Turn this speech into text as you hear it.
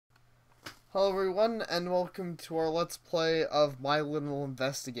Hello everyone, and welcome to our Let's Play of My Little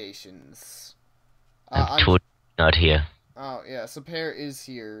Investigations. I'm I'm... totally not here. Oh, yeah, Sapare is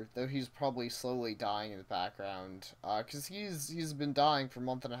here, though he's probably slowly dying in the background. Because he's been dying for a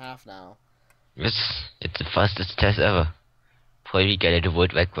month and a half now. It's the fastest test ever. Probably get a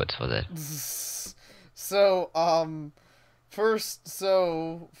world record for that. So,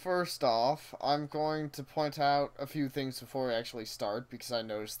 first off, I'm going to point out a few things before we actually start, because I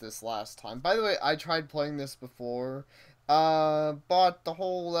noticed this last time. By the way, I tried playing this before, but the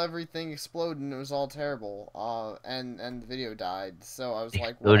whole everything exploded and it was all terrible, and the video died, so I was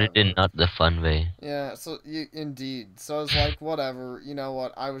like, Exploded in whatever. not the fun way. Yeah, indeed. So I was like, whatever, you know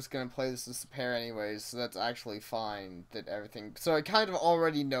what, I was gonna play this as a pair anyways, so that's actually fine that everything. So I kind of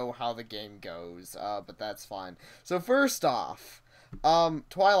already know how the game goes, but that's fine. So first off,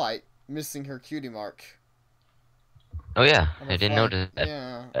 Twilight missing her cutie mark Oh yeah, on I her didn't flank. notice that.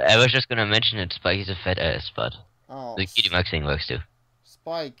 Yeah. I was just gonna mention that Spike is a fat ass, but Oh, the cutie mark thing works too.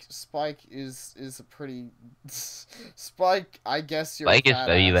 Spike is a pretty Spike. I guess you're a Spike is fat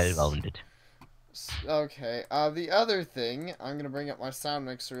very well ass. rounded. Okay, the other thing, I'm gonna bring up my sound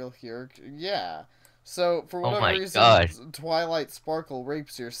mixer real here. Yeah. So, for Oh whatever my reason, god. Twilight Sparkle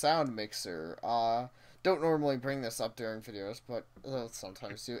rapes your sound mixer. Don't normally bring this up during videos, but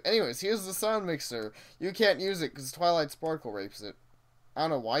sometimes do. Anyways, here's the sound mixer. You can't use it because Twilight Sparkle rapes it. I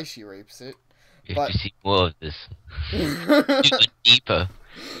don't know why she rapes it, You have to but... see more of this. Do it deeper.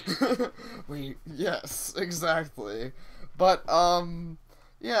 Yes, exactly. But,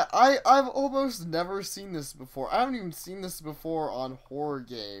 yeah, I've almost never seen this before. I haven't even seen this before on horror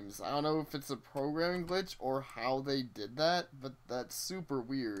games. I don't know if it's a programming glitch or how they did that, but that's super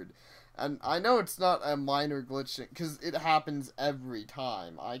weird. And I know it's not a minor glitch, because it happens every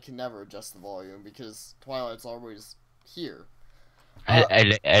time. I can never adjust the volume, because Twilight's always here.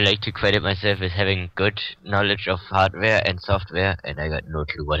 I like to credit myself as having good knowledge of hardware and software, and I got no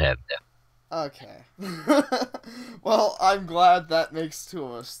clue what happened there. Okay. Well, I'm glad that makes two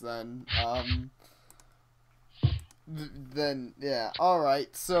of us then. Then, yeah.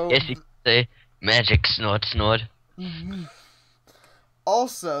 Alright, so... Yes, you could say magic snort snort.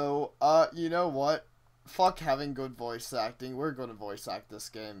 Also, you know what? Fuck having good voice acting. We're gonna voice act this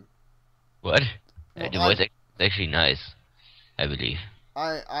game. What? Well, The voice acting is actually nice, I believe.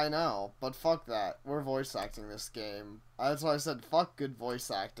 I know, but fuck that. We're voice acting this game. That's why I said fuck good voice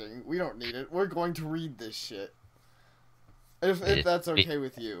acting. We don't need it. We're going to read this shit. If that's okay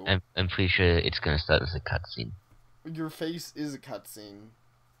with you. I'm pretty sure it's gonna start with a cutscene. Your face is a cutscene.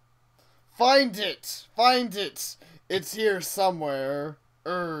 Find it! Find it! It's here somewhere.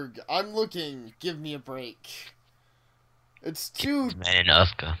 Erg, I'm looking. Give me a break. It's too Man and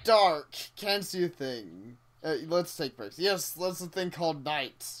Oscar. dark. Can't see a thing. Let's take breaks. Yes, that's the thing called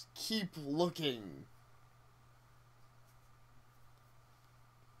night. Keep looking.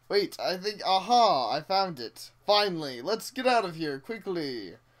 Wait, I think... Aha! I found it. Finally. Let's get out of here,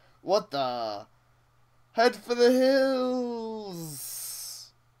 quickly. What the... Head for the hills!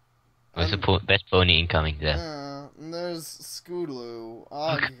 What's the best pony incoming there? Yeah, and there's Scootaloo.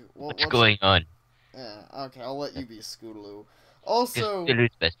 What's going on? Yeah, okay, I'll let you be Scootaloo. Also,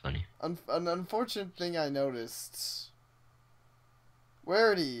 Scootaloo's best pony. an unfortunate thing I noticed.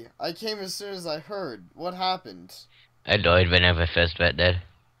 Rarity, I came as soon as I heard. What happened? I lied when I first read that.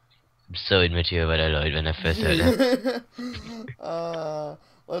 I'm so immature, but I lied when I first heard that.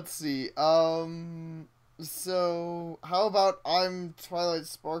 Let's see. So, how about I'm Twilight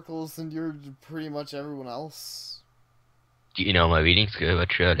Sparkles and you're pretty much everyone else? Do you know my reading skill?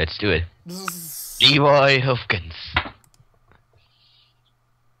 But sure, let's do it. Leroy Hopkins.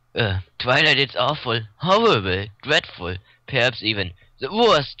 Twilight is awful, horrible, dreadful, perhaps even the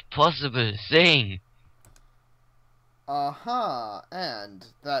worst possible thing. And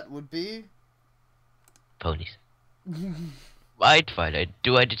that would be? Ponies. Why, Twilight,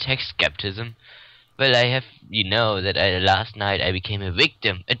 do I detect skepticism? Well, I have, you know, that last night I became a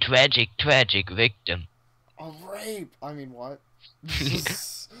victim, a tragic, tragic victim. A rape! I mean, what?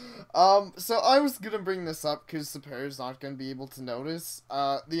 So I was gonna bring this up because Sapare's not gonna be able to notice.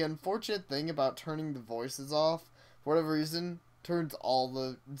 The unfortunate thing about turning the voices off, for whatever reason, turns all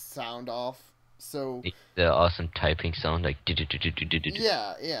the sound off. So The awesome typing sound, like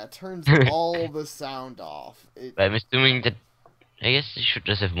yeah, turns all the sound off. I'm assuming that I guess they should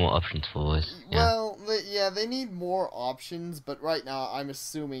just have more options for voice. Well, they need more options, but right now I'm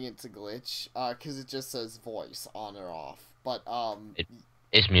assuming it's a glitch, because it just says voice on or off. But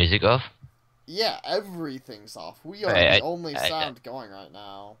Is music off? yeah, everything's off. We are Right, the only sound going right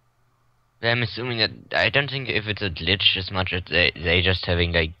now. I'm assuming that I don't think if it's a glitch as much as they just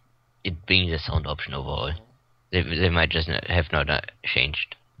having like it being the sound option overall. Oh. They might just have not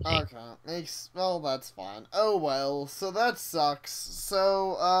changed the thing. Okay, well, that's fine. Oh well, so that sucks.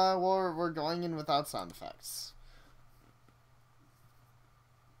 So, we're going in without sound effects.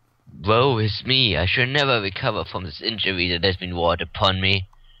 Woe is me, I shall never recover from this injury that has been wrought upon me.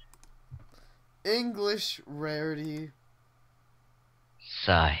 English rarity.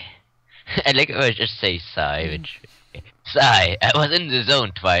 Sigh. I like how I just say sigh, which... Sigh, I was in the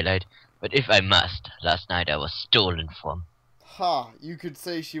zone, Twilight. But if I must, last night I was stolen from. Ha, you could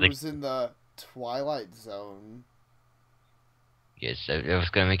say she Like- was in the Twilight Zone. Yes, I was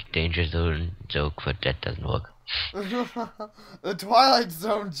gonna make a danger zone joke, but that doesn't work. The Twilight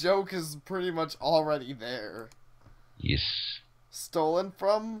Zone joke is pretty much already there. Yes. Stolen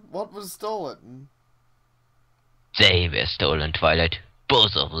from? What was stolen? They were stolen, Twilight.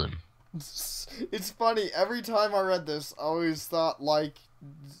 Both of them. It's funny, every time I read this, I always thought, like,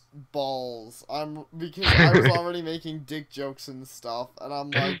 balls. Because I was already making dick jokes and stuff, and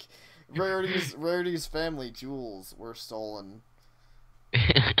I'm like, Rarity's family jewels were stolen.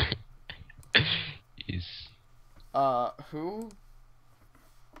 Yes. Who?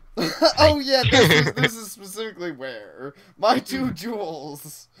 Oh yeah, this is specifically where. My two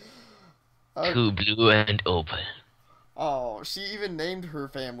jewels. True Blue and Opal. Oh, she even named her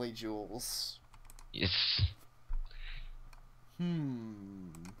family jewels. Yes.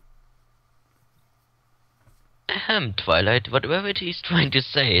 Twilight, what Rarity is trying to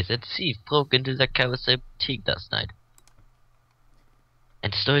say is that thief broke into the carousel boutique last night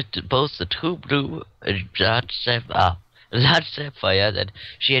and stole both the True Blue and large sapphire that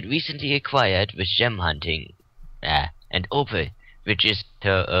she had recently acquired with gem hunting, and Opal, which is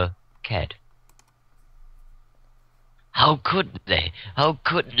her cat. How could they? How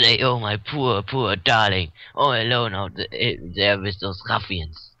could they? Oh, my poor, poor darling, all alone out there with those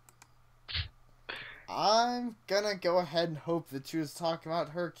ruffians. I'm gonna go ahead and hope that she was talking about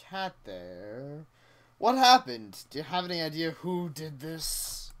her cat there. What happened? Do you have any idea who did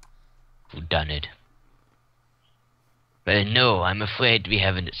this? Who done it? Well, no, I'm afraid we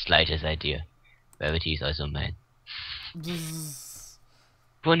haven't the slightest idea. Rarity is also mad.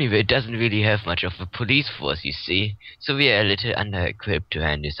 Ponyville doesn't really have much of a police force, you see, so we are a little under-equipped to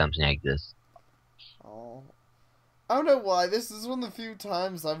handle something like this. Oh. I don't know why, this is one of the few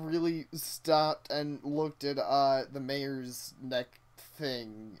times I've really stopped and looked at, the mayor's neck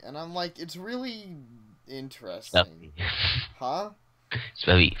thing, and I'm like, it's really interesting. Fluffy. Huh? It's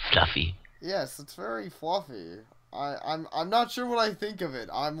very fluffy. Yes, it's very fluffy. I'm not sure what I think of it.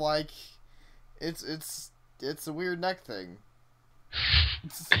 I'm like, it's a weird neck thing.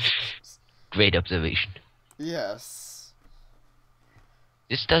 Great observation. Yes.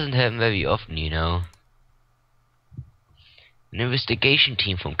 This doesn't happen very often, you know. An investigation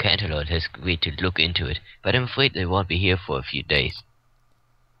team from Canterlot has agreed to look into it, but I'm afraid they won't be here for a few days.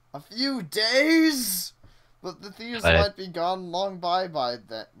 A few days? But the thieves might be gone long by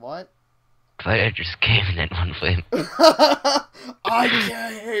then. What? Twilight just came in that one frame. I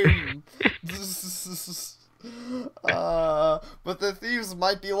came! But the thieves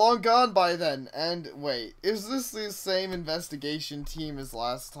might be long gone by then. And wait, is this the same investigation team as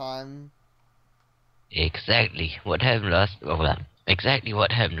last time? Exactly what happened last time.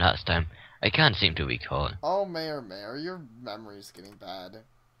 I can't seem to recall. Oh, Mayor, your memory's getting bad.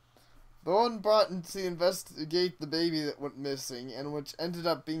 The one brought in to investigate the baby that went missing, and which ended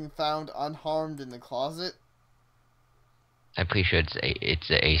up being found unharmed in the closet. I'm pretty sure it's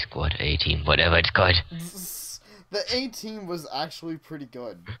the A squad, A team, whatever it's called. The A team was actually pretty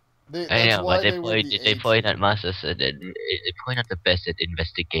good. I know, but they point A-team. at masters. They point at the best at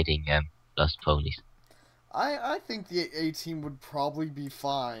investigating lost ponies. I think the A team would probably be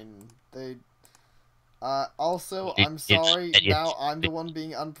fine. Also, I'm sorry, now I'm the one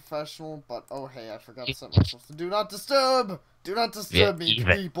being unprofessional, but oh hey, I forgot to set myself to do not disturb! Do not disturb me,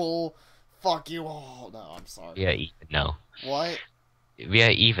 people! Fuck you all! No, I'm sorry. We are even now. What? We are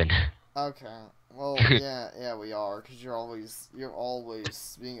even. Okay. Well, yeah, we are, because you're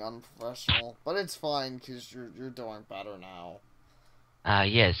always being unprofessional. But it's fine, because you're doing better now.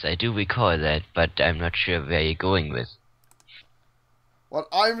 Yes, I do recall that, but I'm not sure where you're going with. What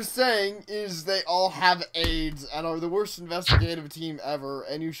I'm saying is they all have AIDS and are the worst investigative team ever,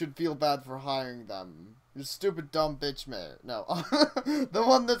 and you should feel bad for hiring them. You stupid dumb bitch mayor. No. The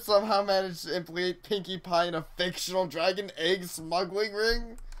one that somehow managed to implicate Pinkie Pie in a fictional dragon egg smuggling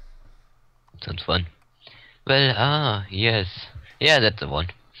ring? Sounds fun. Well, yes. Yeah, that's the one.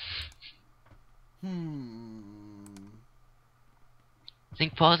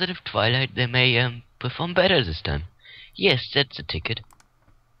 Think positive, Twilight. They may, perform better this time. Yes, that's a ticket.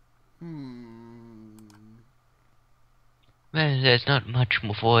 Hmm. Well, there's not much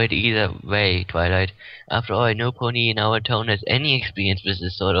more for it either way, Twilight. After all, no pony in our town has any experience with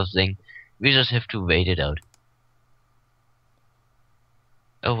this sort of thing. We just have to wait it out.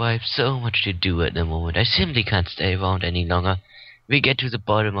 Oh, I have so much to do at the moment. I simply can't stay around any longer. We get to the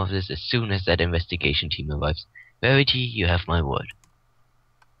bottom of this as soon as that investigation team arrives. Verity, you have my word.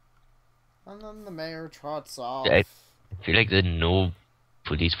 And then the mayor trots I off. feel like the no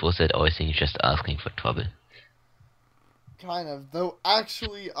police force at all thing is just asking for trouble. Kind of. Though,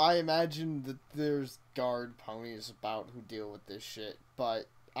 actually, I imagine that there's guard ponies about who deal with this shit. But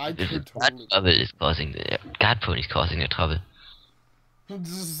I The could guard totally... trouble is causing the guard pony is causing the trouble.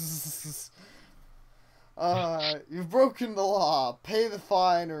 You've broken the law. Pay the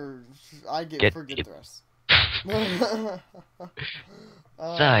fine or I get forget the rest.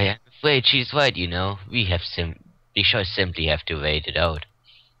 Sorry, I'm afraid she's right, you know. We shall simply have to wait it out.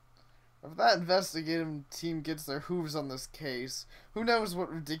 If that investigative team gets their hooves on this case, who knows what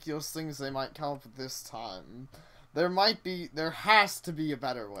ridiculous things they might come up with this time. There has to be a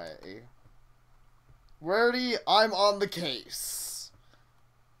better way. Rarity, I'm on the case.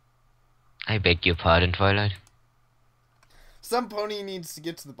 I beg your pardon, Twilight. Some pony needs to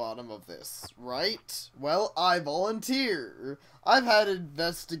get to the bottom of this, right? Well, I volunteer. I've had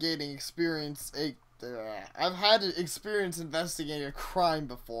experience investigating a crime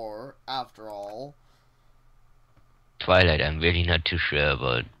before, after all. Twilight, I'm really not too sure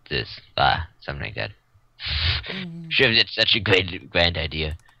about this. Something like that. Sure, that's such a grand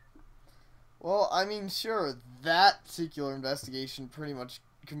idea. Well, I mean, sure, that particular investigation pretty much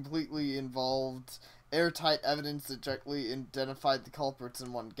completely involved airtight evidence that directly identified the culprits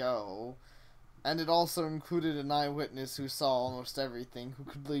in one go. And it also included an eyewitness who saw almost everything, who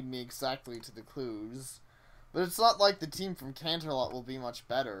could lead me exactly to the clues. But it's not like the team from Canterlot will be much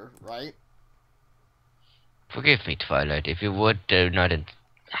better, right? Forgive me, Twilight, if your words do not inspire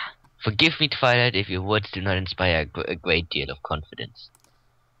a great deal of confidence.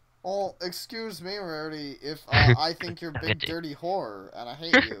 Well, excuse me, Rarity, if I think you're a big dirty whore, and I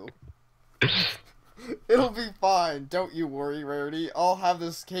hate you. It'll be fine, don't you worry, Rarity. I'll have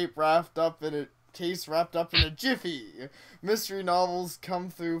this case wrapped up in a jiffy. Mystery novels come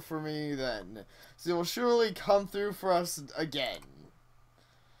through for me then. So you'll surely come through for us again.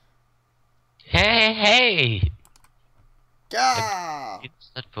 Hey! Gah! It's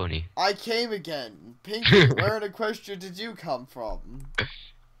that pony. I came again. Pinky, where in Equestria did you come from?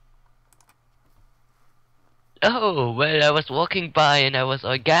 Oh, well, I was walking by and I was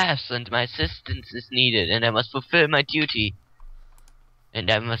aghast and my assistance is needed and I must fulfill my duty. And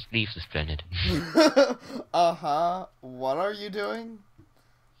I must leave this planet. Uh-huh. What are you doing?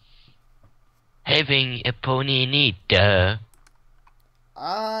 Having a pony in need, duh.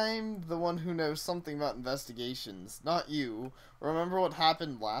 I'm the one who knows something about investigations, not you. Remember what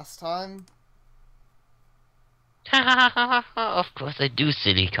happened last time? Of course I do,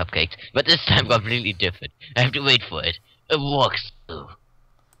 silly cupcakes, but this time completely different. I have to wait for it. A walkthrough.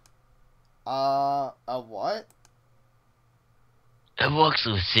 A what? A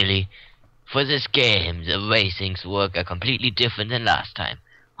walkthrough, silly. For this game, the way things work are completely different than last time.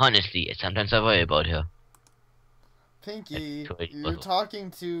 Honestly, sometimes I worry about her. Pinky, you're talking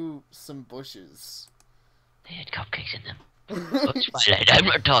to some bushes. They had cupcakes in them. Oh, Twilight, I'm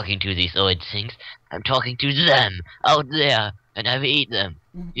not talking to these old things. I'm talking to them, out there, and I will eat them.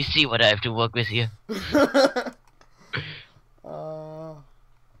 You see what I have to work with here? You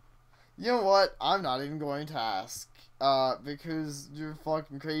know what? I'm not even going to ask. Because you're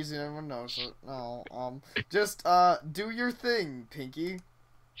fucking crazy and everyone knows it. No, just, do your thing, Pinky.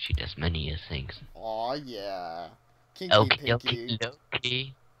 She does many things. Aw, yeah. Kinky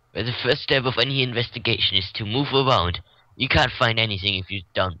Okay. Well, the first step of any investigation is to move around. You can't find anything if you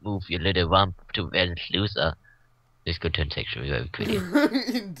don't move your little rump to where the clues are. This could turn sexual very quickly.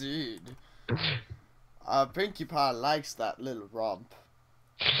 Indeed. Pinkie Pie likes that little rump.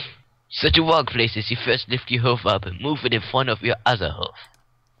 So to walk places, you first lift your hoof up and move it in front of your other hoof.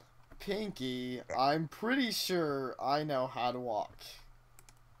 Pinky, I'm pretty sure I know how to walk.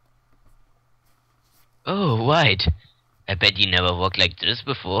 Oh, right. I bet you never walked like this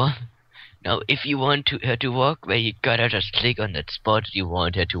before. Now, if you want her to walk, well, you gotta just click on that spot you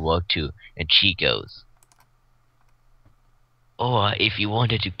want her to walk to, and she goes. Or, if you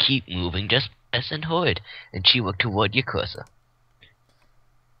want her to keep moving, just press and hold, and she walk toward your cursor.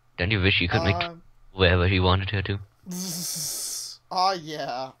 Don't you wish you could make wherever you wanted her to?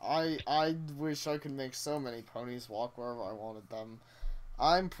 Yeah. I wish I could make so many ponies walk wherever I wanted them.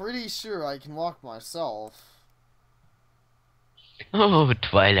 I'm pretty sure I can walk myself. Oh,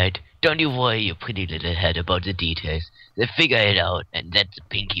 Twilight, Don't you worry your pretty little head about the details. They'll figure it out, and that's a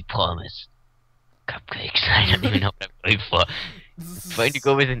pinky promise. Cupcakes. I don't even know what I'm going for. I'm trying to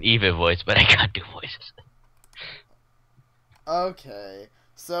go with an evil voice, but I can't do voices. Okay,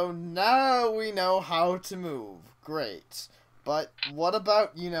 so now we know how to move. Great. But what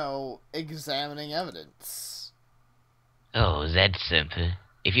about, examining evidence? Oh, that's simple.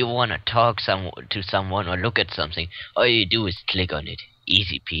 If you want to talk to someone or look at something, all you do is click on it.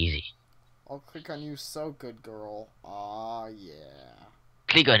 Easy peasy. I'll click on you so good, girl. Aw, yeah.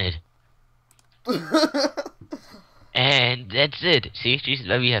 Click on it. And that's it. See, she's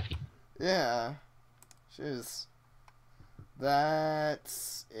very happy. Yeah. She's...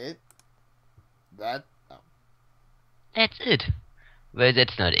 That's it? Oh. That's it. Well,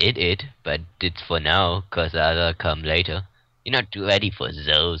 that's not it, but it's for now, cause other come later. You're not ready for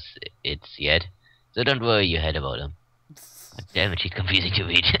those it's yet, so don't worry your head about them. God damn it, she's confusing to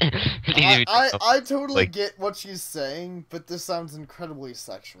read. I totally get what she's saying, but this sounds incredibly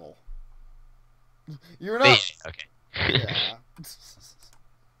sexual. You're not... Yeah, okay.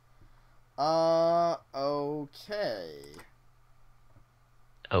 Yeah. Okay.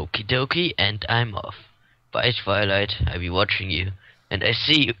 Okie dokie, and I'm off. Bye, Twilight. I'll be watching you. And I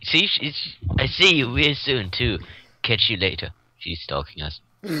see you. I see you real soon, too. Catch you later. She's stalking us.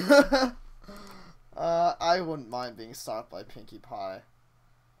 I wouldn't mind being stalked by Pinkie Pie.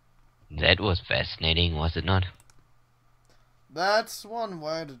 That was fascinating, was it not? That's one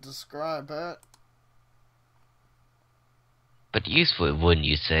way to describe it. But useful, wouldn't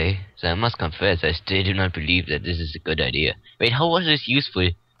you say? So I must confess, I still do not believe that this is a good idea. Wait, how was this useful?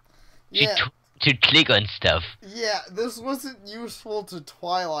 Yeah. To click on stuff. Yeah, this wasn't useful to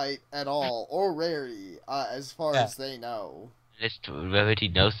Twilight at all, or Rarity, as far as they know. Rarity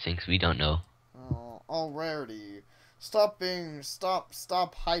knows things we don't know. Oh, Rarity. Stop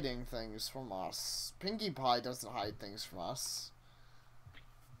hiding things from us. Pinkie Pie doesn't hide things from us.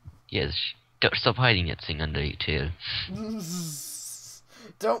 Yes, don't stop hiding that thing under your tail.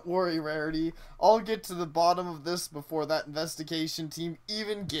 Don't worry, Rarity. I'll get to the bottom of this before that investigation team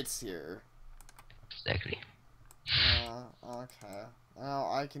even gets here. Exactly. Okay. Now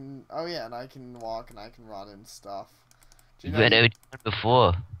I can... Oh yeah, and I can walk and I can run and stuff. You read everything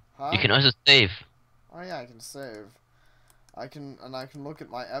before. Huh? You can also save. Oh yeah, I can save. I can look at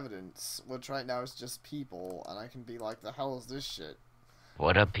my evidence, which right now is just people, and I can be like, the hell is this shit?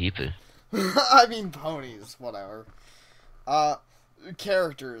 What are people? I mean ponies, whatever.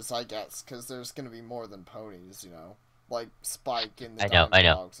 Characters, I guess, because there's gonna be more than ponies, like Spike and the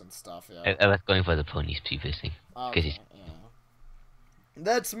dogs and stuff. Yeah. I was going for the ponies people thing. Okay, yeah.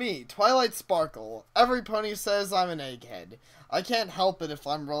 That's me, Twilight Sparkle. Every pony says I'm an egghead. I can't help it if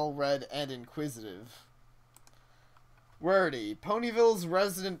I'm well-read and inquisitive. Rarity, Ponyville's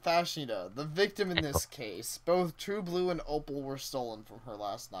resident fashionista, the victim in this case. Both True Blue and Opal were stolen from her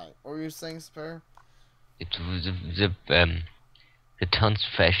last night. What were you saying, Sapare? It was the town's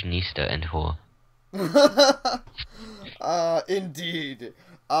fashionista and whore. Indeed.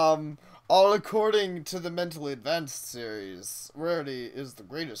 All according to the Mentally Advanced series, Rarity is the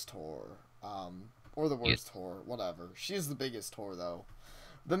greatest whore. Or the worst whore, whatever. She's the biggest whore, though.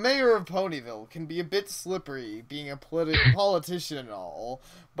 The mayor of Ponyville can be a bit slippery, being a politician and all,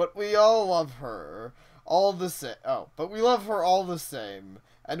 but we all love her all the same. Oh, but we love her all the same,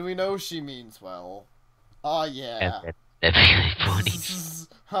 and we know she means well. Ah, yeah. That's really funny.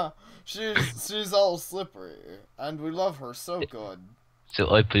 Huh. She's all slippery, and we love her so good. So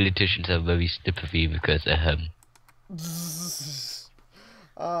all politicians are very slippery because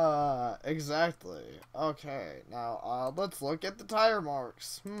Exactly. Okay, now, let's look at the tire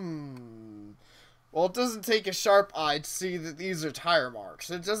marks. Well, it doesn't take a sharp eye to see that these are tire marks.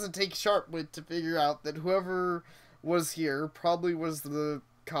 It doesn't take sharp wit to figure out that whoever was here probably was the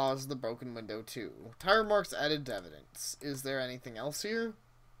cause of the broken window, too. Tire marks added to evidence. Is there anything else here?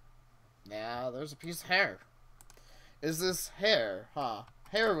 Yeah, there's a piece of hair. Is this hair? Huh.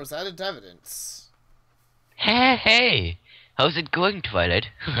 Hair was added to evidence. Hey! How's it going, Twilight?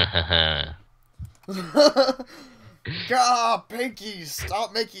 God, Pinkie,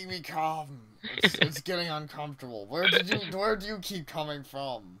 stop making me come. It's getting uncomfortable. Where do you keep coming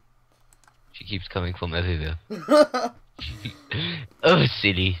from? She keeps coming from everywhere. Oh,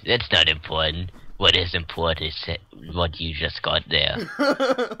 silly. That's not important. What is important is what you just got there.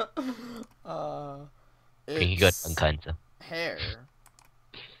 Pinkie got lung cancer. Hair.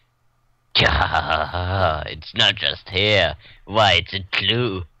 It's not just hair. Why, it's a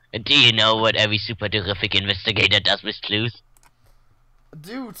clue. Do you know what every super terrific investigator does with clues?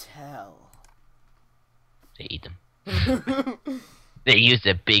 Do tell. They eat them. They use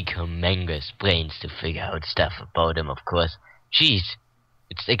their big, humongous brains to figure out stuff about him, of course. Jeez.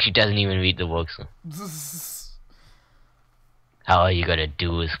 It's like she doesn't even read the books. All you gotta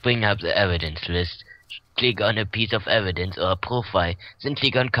do is bring up the evidence list, click on a piece of evidence or a profile, then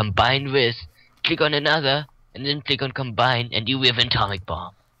click on combine with, click on another, and then click on combine, and you have an atomic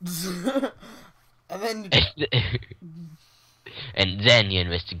bomb. And then and then your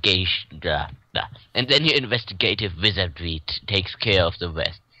and then your investigative wizardry takes care of the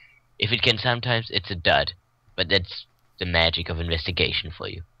rest. If it can sometimes, it's a dud, but that's the magic of investigation for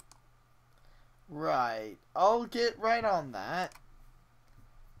you. right, I'll get right on that.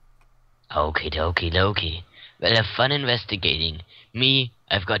 Okie dokie dokie. Well, have fun investigating. Me,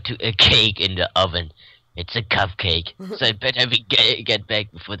 I've got a cake in the oven. It's a cupcake, so I better get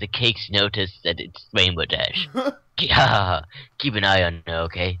back before the cakes notice that it's Rainbow Dash. Yeah, keep an eye on her,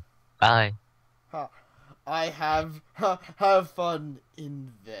 okay? Bye. I have fun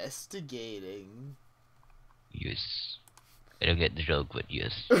investigating. Yes. I don't get the joke, but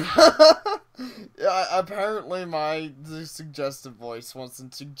yes. Yeah, apparently my suggestive voice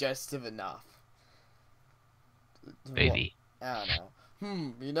wasn't suggestive enough. Maybe. I don't know.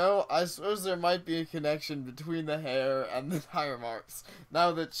 You know, I suppose there might be a connection between the hair and the tire marks,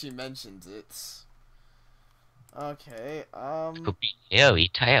 now that she mentions it. Okay, Could be hairy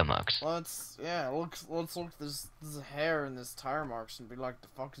tire marks. let's look at this hair and this tire marks and be like, the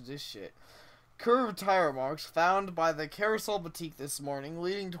fuck is this shit? Curved tire marks found by the Carousel Boutique this morning,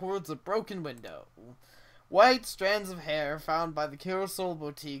 leading towards a broken window. White strands of hair found by the Carousel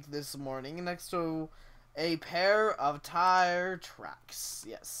Boutique this morning next to a pair of tire tracks.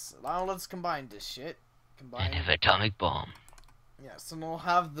 Yes. Now let's combine this shit. And have an atomic bomb. Yes, and we'll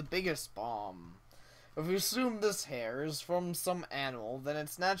have the biggest bomb. If we assume this hair is from some animal, then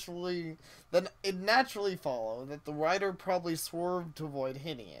it naturally follows that the rider probably swerved to avoid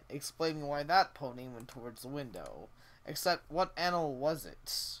hitting it, explaining why that pony went towards the window. Except, what animal was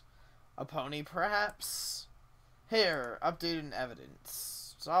it? A pony, perhaps? Hair, updated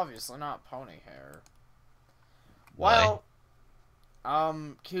evidence. It's obviously not pony hair. Why?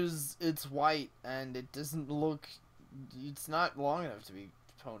 Well, 'cause it's white and it doesn't look... It's not long enough to be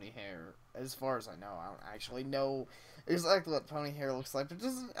pony hair, as far as I know. I don't actually know exactly what pony hair looks like, but it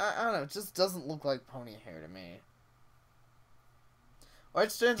doesn't... I don't know, it just doesn't look like pony hair to me.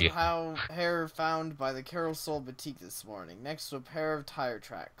 White strands of hair found by the Carousel Boutique this morning, next to a pair of tire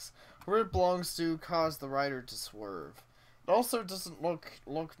tracks. Where it belongs to caused the rider to swerve. It also doesn't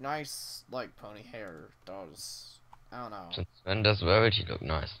look nice like pony hair does. I don't know. Since when does rarity look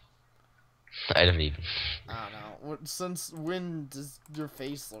nice? I don't even. I don't know. Since when does your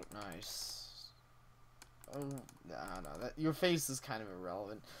face look nice? Oh, I don't know. Your face is kind of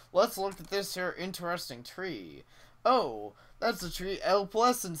irrelevant. Let's look at this here interesting tree. Oh, that's a tree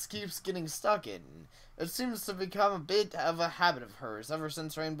Elplessence keeps getting stuck in. It seems to become a bit of a habit of hers ever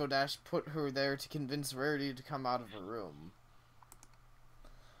since Rainbow Dash put her there to convince Rarity to come out of her room.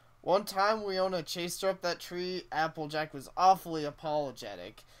 One time Leona chased her up that tree, Applejack was awfully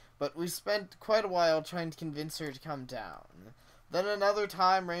apologetic, but we spent quite a while trying to convince her to come down. Then another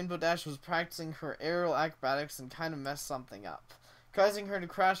time, Rainbow Dash was practicing her aerial acrobatics and kind of messed something up, causing her to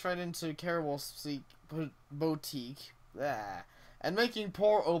crash right into Carousel Boutique, and making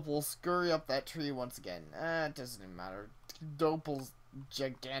poor Opal scurry up that tree once again. It doesn't even matter. Opal's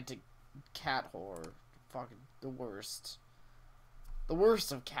gigantic cat whore. Fucking the worst. The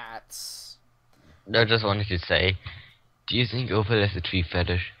worst of cats. I just wanted to say, do you think Opal has a tree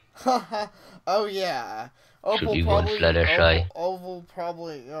fetish? Oh yeah. Should be one Fluttershy. Opal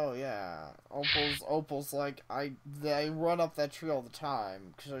probably. Oh yeah. Opal's like I run up that tree all the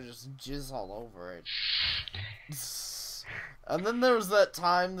time because I just jizz all over it. And then there was that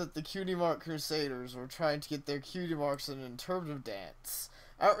time that the Cutie Mark Crusaders were trying to get their Cutie Marks in an interpretive dance.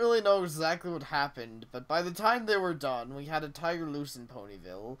 I don't really know exactly what happened, but by the time they were done, we had a tiger loose in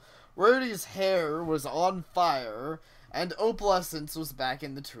Ponyville, Rarity's hair was on fire, and Opalescence was back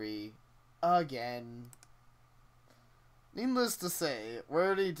in the tree. Again. Needless to say,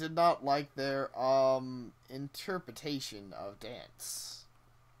 Rarity did not like their, interpretation of dance.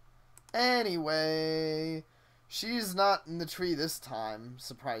 Anyway, she's not in the tree this time,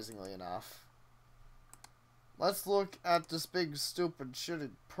 surprisingly enough. Let's look at this big, stupid,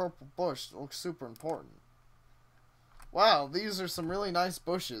 shitty purple bush that looks super important. Wow, these are some really nice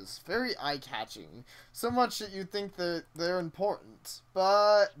bushes. Very eye-catching. So much that you think that they're important.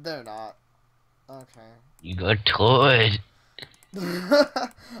 But they're not. Okay. You got told.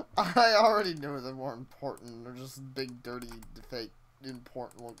 I already knew they weren't important. They're just big, dirty, fake,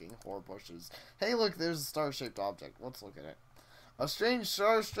 important-looking whore bushes. Hey, look, there's a star-shaped object. Let's look at it. A strange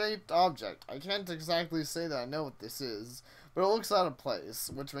star-shaped object. I can't exactly say that I know what this is, but it looks out of place,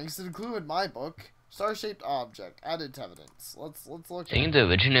 which makes it a clue in my book. Star-shaped object. Added to evidence. Let's look I think at in the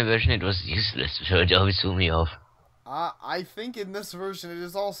original version it was useless, so it always threw me off. I think in this version it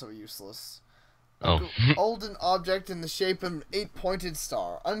is also useless. A Oh. golden object in the shape of an 8-pointed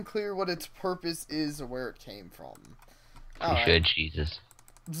star. Unclear what its purpose is or where it came from. I'm sure Jesus.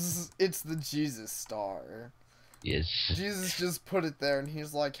 It's the Jesus star. Yes. Jesus just put it there and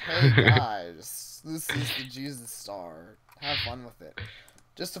he's like, hey guys, this is the Jesus star. Have fun with it.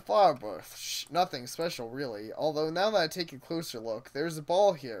 Just a flower bush. Nothing special really. Although now that I take a closer look, there's a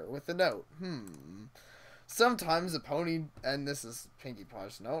ball here with a note. Sometimes a pony, and this is Pinkie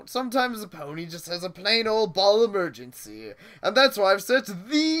Pie's note, sometimes a pony just has a plain old ball emergency. And that's why I've set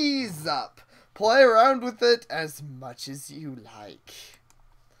these up. Play around with it as much as you like.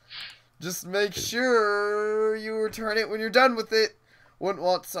 Just make sure you return it when you're done with it. Wouldn't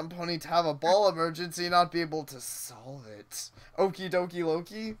want some pony to have a ball emergency and not be able to solve it. Okie dokie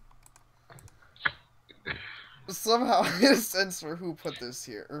Loki. Somehow I get a sense for who put this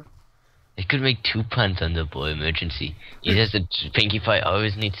here. It could make 2 puns on the ball emergency. Either that Pinkie Pie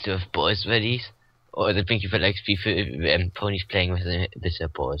always needs to have balls ready, or that Pinkie Pie likes people and ponies playing with their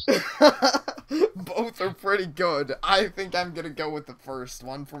balls. Both are pretty good. I think I'm gonna go with the first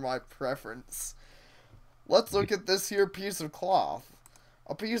one for my preference. Let's look at this here piece of cloth.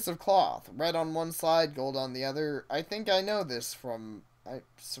 A piece of cloth. Red on one side, gold on the other. I think I know this from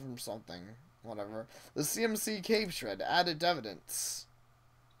something. Whatever. The CMC cave shred. Added evidence.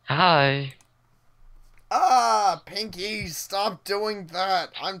 Hi. Ah, Pinky, stop doing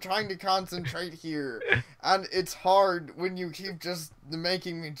that. I'm trying to concentrate here. And it's hard when you keep just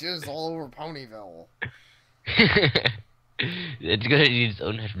making me jizz all over Ponyville. It's gonna need its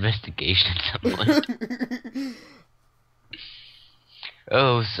own investigation at some point.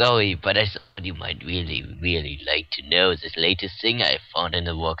 Oh, sorry, but I thought you might really like to know this latest thing I found in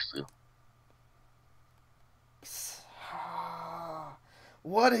the walkthrough.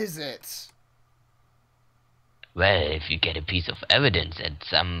 What is it? Well, if you get a piece of evidence that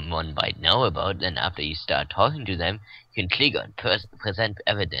someone might know about, then after you start talking to them, you can click on present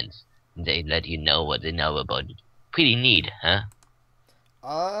evidence, and they let you know what they know about it. Pretty neat,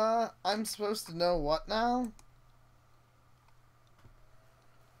 huh? I'm supposed to know what now?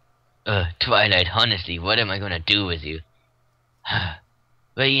 Twilight, honestly, what am I gonna do with you?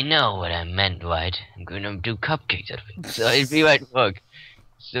 Well, you know what I meant, right? I'm gonna do cupcakes out of it, so it'll be right work.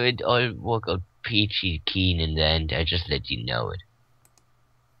 So it all work out peachy keen in the end. I just let you know it.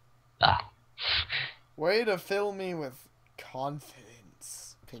 Ah. Way to fill me with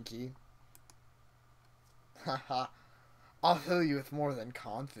confidence, Pinky. Haha. I'll fill you with more than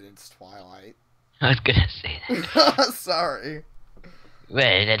confidence, Twilight. I was gonna say that. Sorry.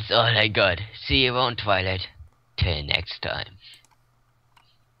 Well, that's all I got. See you around, Twilight. Till next time.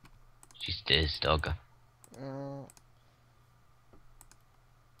 She's still a stalker.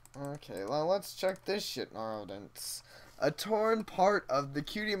 Okay, well, let's check this shit, Gnarldents. A torn part of the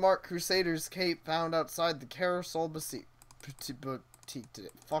Cutie Mark Crusader's cape found outside the Carousel Boutique today.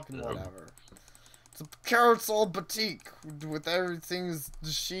 Fucking whatever. It's a Carousel Boutique with everything's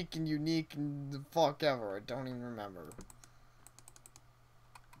chic and unique and the fuck ever. I don't even remember.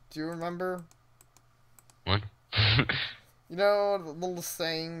 Do you remember? What? You know, the little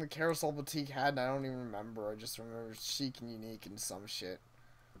saying the Carousel Boutique had, and I don't even remember. I just remember chic and unique and some shit.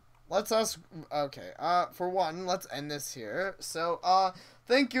 Let's ask, okay, for one, let's end this here. So,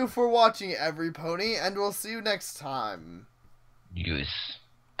 thank you for watching, every pony, and we'll see you next time. Yes.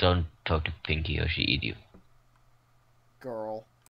 Don't talk to Pinky or she eat you. Girl.